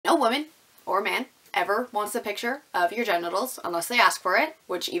woman or man ever wants a picture of your genitals unless they ask for it,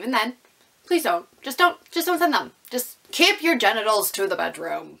 which even then, please don't. Just don't send them. Just keep your genitals to the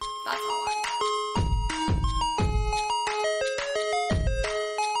bedroom. That's all I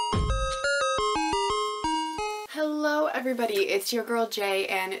Hello everybody, it's your girl Jay,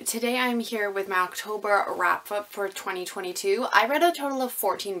 and today I'm here with my October wrap-up for 2022. I read a total of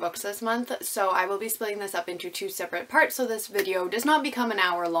 14 books this month, so I will be splitting this up into two separate parts so this video does not become an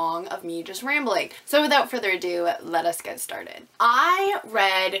hour long of me just rambling. So without further ado, let us get started. I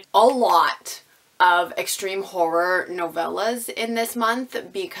read a lot of extreme horror novellas in this month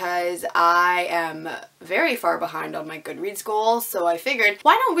because I am very far behind on my Goodreads goal, so I figured,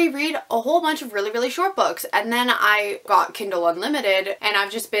 why don't we read a whole bunch of really short books? And then I got Kindle Unlimited, and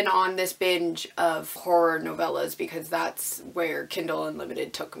I've just been on this binge of horror novellas because that's where Kindle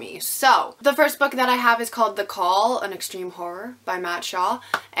Unlimited took me. So the first book that I have is called The Call, an Extreme Horror by Matt Shaw,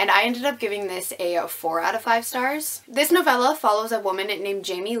 and I ended up giving this a 4 out of 5 stars. This novella follows a woman named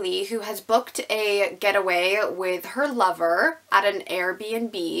Jamie Lee who has booked a getaway with her lover at an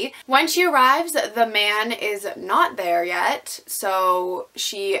Airbnb. When she arrives, the man is not there yet, so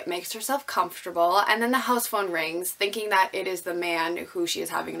she makes herself comfortable, and then the house phone rings. Thinking that it is the man who she is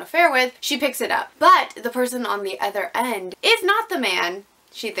having an affair with, she picks it up. But the person on the other end is not the man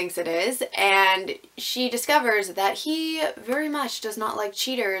she thinks it is, and she discovers that he very much does not like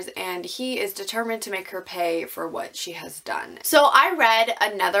cheaters, and he is determined to make her pay for what she has done. So I read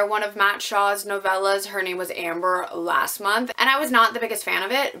another one of Matt Shaw's novellas. Her name was Amber last month, and I was not the biggest fan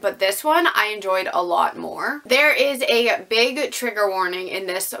of it, but this one I enjoyed a lot more. There is a big trigger warning in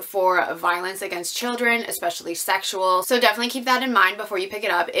this for violence against children, especially sexual, so definitely keep that in mind before you pick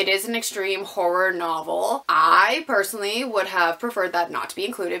it up. It is an extreme horror novel. I personally would have preferred that not to be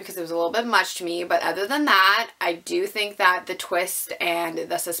included because it was a little bit much to me, but other than that, I do think that the twist and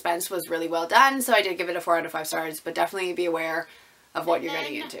the suspense was really well done, so I did give it a 4 out of 5 stars, but definitely be aware of what you're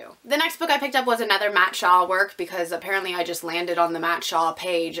getting into. The next book I picked up was another Matt Shaw work because apparently I just landed on the Matt Shaw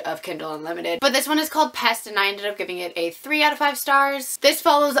page of Kindle Unlimited. But this one is called Pest, and I ended up giving it a 3 out of 5 stars. This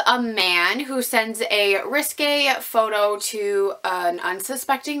follows a man who sends a risque photo to an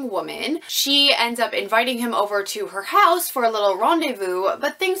unsuspecting woman. She ends up inviting him over to her house for a little rendezvous,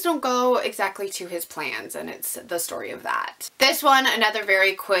 but things don't go exactly to his plans, and it's the story of that. This one, another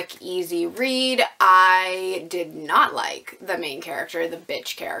very quick, easy read. I did not like the main character, the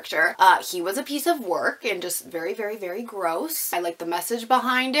bitch character. He was a piece of work and just very gross. I like the message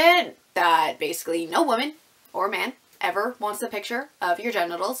behind it that basically no woman or man ever wants a picture of your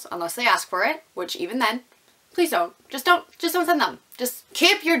genitals unless they ask for it, which even then, please don't. Just don't send them. Just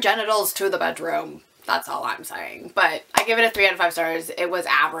keep your genitals to the bedroom. That's all I'm saying. But I give it a 3 out of 5 stars. It was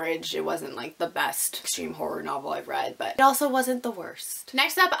average. It wasn't like the best extreme horror novel I've read, but it also wasn't the worst.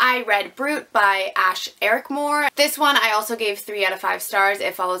 Next up, I read Brute by Ash Ericmore. This one I also gave 3 out of 5 stars.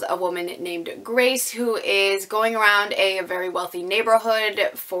 It follows a woman named Grace who is going around a very wealthy neighborhood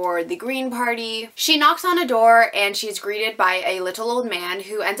for the Green Party. She knocks on a door and she's greeted by a little old man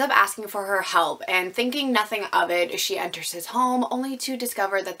who ends up asking for her help, and thinking nothing of it, she enters his home only to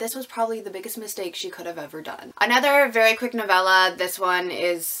discover that this was probably the biggest mistake she could have ever done. Another very quick novella. This one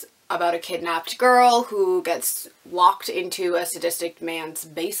is about a kidnapped girl who gets locked into a sadistic man's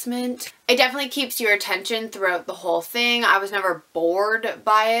basement. It definitely keeps your attention throughout the whole thing. I was never bored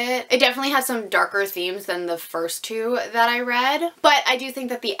by it. It definitely has some darker themes than the first two that I read, but I do think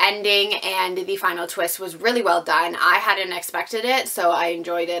that the ending and the final twist was really well done. I hadn't expected it, so I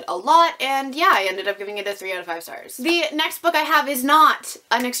enjoyed it a lot, and yeah, I ended up giving it a 3 out of 5 stars. The next book I have is not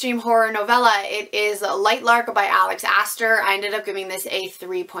an extreme horror novella. It is Light Lark by Alex Astor. I ended up giving this a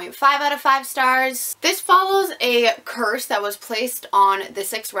 3.5 out of 5 stars. This follows a curse that was placed on the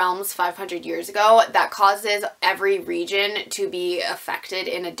 6 realms 500 years ago that causes every region to be affected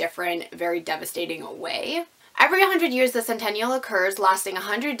in a different, very devastating way. Every 100 years, the centennial occurs, lasting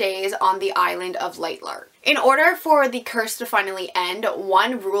 100 days on the island of Light Lark. In order for the curse to finally end,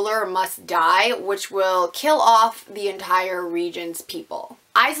 one ruler must die, which will kill off the entire region's people.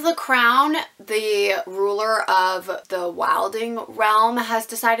 Eyes the Crown, the ruler of the Wilding realm, has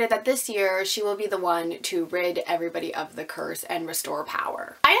decided that this year she will be the one to rid everybody of the curse and restore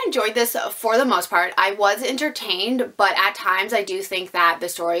power. I enjoyed this for the most part. I was entertained, but at times I do think that the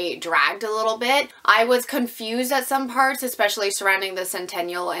story dragged a little bit. I was confused at some parts, especially surrounding the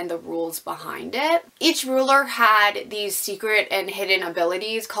Centennial and the rules behind it. Each ruler had these secret and hidden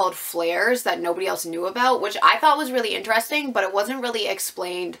abilities called flares that nobody else knew about, which I thought was really interesting, but it wasn't really explained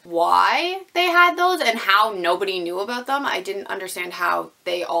explained why they had those and how nobody knew about them. I didn't understand how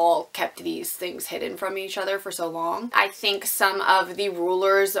they all kept these things hidden from each other for so long. I think some of the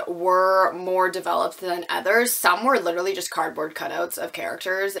rulers were more developed than others. Some were literally just cardboard cutouts of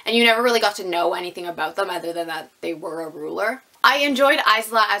characters, and you never really got to know anything about them other than that they were a ruler. I enjoyed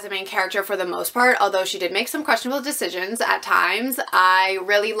Isla as a main character for the most part, although she did make some questionable decisions at times. I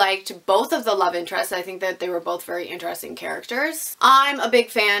really liked both of the love interests. I think that they were both very interesting characters. I'm a big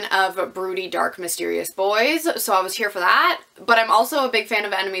fan of broody, dark, mysterious boys, so I was here for that. But I'm also a big fan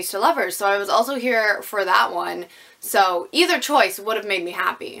of enemies to lovers, so I was also here for that one. So either choice would have made me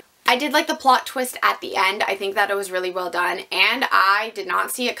happy. I did like the plot twist at the end. I think that it was really well done, and I did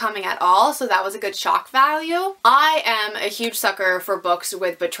not see it coming at all, so that was a good shock value. I am a huge sucker for books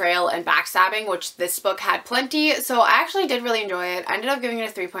with betrayal and backstabbing, which this book had plenty, so I actually did really enjoy it. I ended up giving it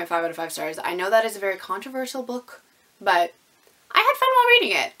a 3.5 out of 5 stars. I know that is a very controversial book, but I had fun while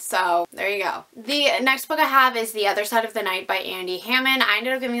reading it, so there you go. The next book I have is The Other Side of the Night by Andy Hammond. I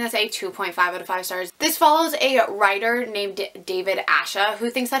ended up giving this a 2.5 out of 5 stars. This follows a writer named David Asha who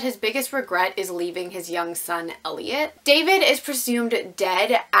thinks that his biggest regret is leaving his young son Elliot. David is presumed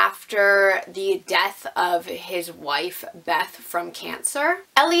dead after the death of his wife Beth from cancer.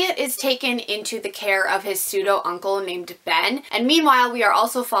 Elliot is taken into the care of his pseudo-uncle named Ben, and meanwhile we are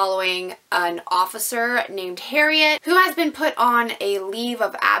also following an officer named Harriet who has been put on a leave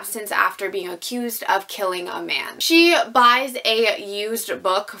of absence after being accused of killing a man. She buys a used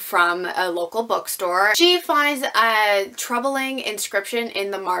book from a local bookstore. She finds a troubling inscription in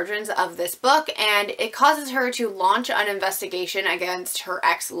the margins of this book, and it causes her to launch an investigation against her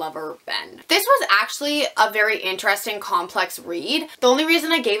ex-lover Ben. This was actually a very interesting, complex read. The only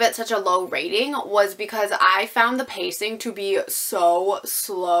reason I gave it such a low rating was because I found the pacing to be so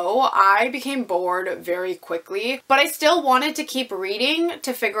slow. I became bored very quickly, but I still wanted to keep reading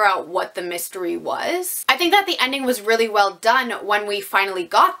to figure out what the mystery was. I think that the ending was really well done when we finally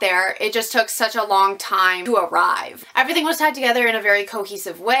got there. It just took such a long time to arrive. Everything was tied together in a very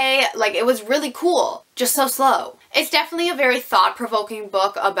cohesive way. Like, it was really cool, just so slow. It's definitely a very thought-provoking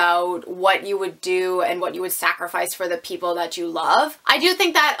book about what you would do and what you would sacrifice for the people that you love. I do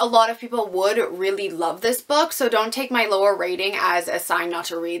think that a lot of people would really love this book, so don't take my lower rating as a sign not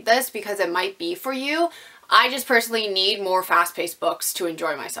to read this, because it might be for you. I just personally need more fast-paced books to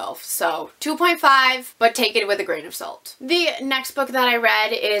enjoy myself. So 2.5, but take it with a grain of salt. The next book that I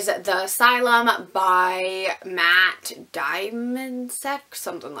read is The Asylum by Matt Dimensek,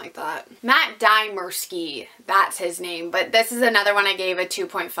 something like that. Matt Dymersky, that's his name. But this is another one I gave a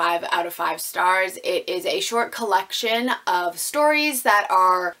 2.5 out of 5 stars. It is a short collection of stories that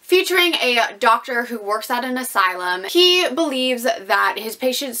are featuring a doctor who works at an asylum. He believes that his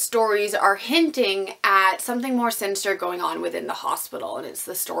patients' stories are hinting at something more sinister going on within the hospital, and it's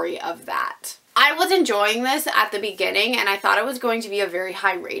the story of that. I was enjoying this at the beginning, and I thought it was going to be a very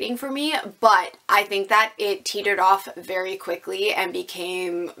high rating for me, but I think that it teetered off very quickly and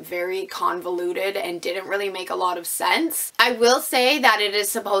became very convoluted and didn't really make a lot of sense. I will say that it is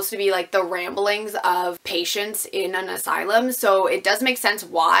supposed to be like the ramblings of patients in an asylum, so it does make sense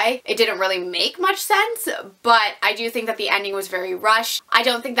why it didn't really make much sense, but I do think that the ending was very rushed. I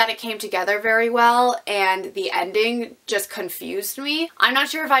don't think that it came together very well, and the ending just confused me. I'm not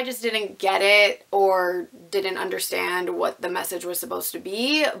sure if I just didn't get it or didn't understand what the message was supposed to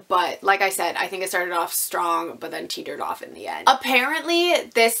be, but like I said, I think it started off strong but then teetered off in the end.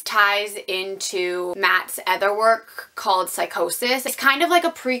 Apparently this ties into Matt's other work called Psychosis. It's kind of like a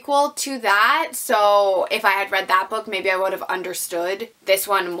prequel to that, so if I had read that book, maybe I would have understood this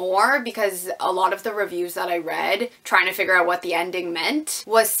one more, because a lot of the reviews that I read trying to figure out what the ending meant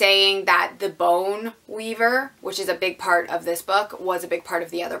was saying that the bone weaver, which is a big part of this book, was a big part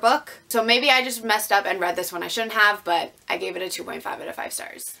of the other book. So maybe I just messed up and read this one I shouldn't have, but I gave it a 2.5 out of 5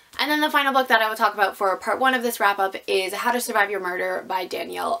 stars. And then the final book that I will talk about for part 1 of this wrap up is How to Survive Your Murder by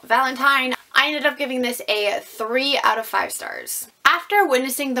Danielle Valentine. I ended up giving this a 3 out of 5 stars. After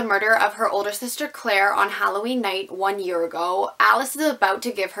witnessing the murder of her older sister Claire on Halloween night 1 year ago, Alice is about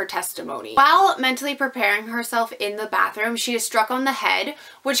to give her testimony. While mentally preparing herself in the bathroom, she is struck on the head,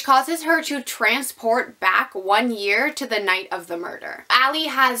 which causes her to transport back 1 year to the night of the murder. Allie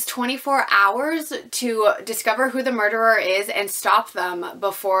has 24 hours to discover who the murderer is and stop them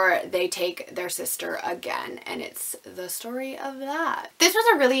before they take their sister again, and it's the story of that. This was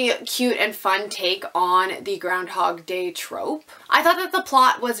a really cute and fun take on the Groundhog Day trope. I thought that the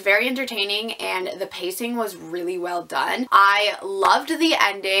plot was very entertaining and the pacing was really well done. I loved the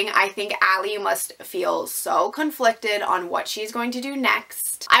ending. I think Allie must feel so conflicted on what she's going to do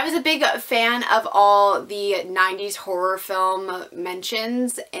next. I was a big fan of all the 90s horror film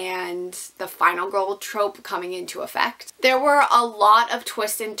mentions and the final girl trope coming into effect. There were a lot of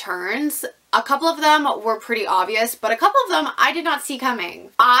twists and turns. A couple of them were pretty obvious, but a couple of them I did not see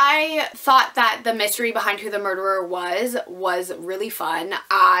coming. I thought that the mystery behind who the murderer was really fun.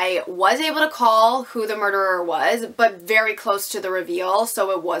 I was able to call who the murderer was, but very close to the reveal, so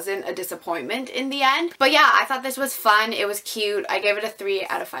it wasn't a disappointment in the end. But yeah, I thought this was fun. It was cute. I gave it a 3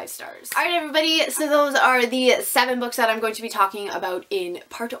 out of 5 stars. Alright everybody, so those are the 7 books that I'm going to be talking about in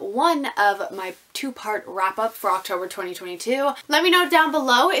part 1 of my 2-part wrap-up for October 2022. Let me know down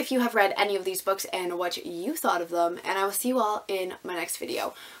below if you have read any of these books and what you thought of them, and I will see you all in my next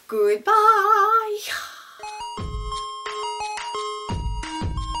video. Goodbye!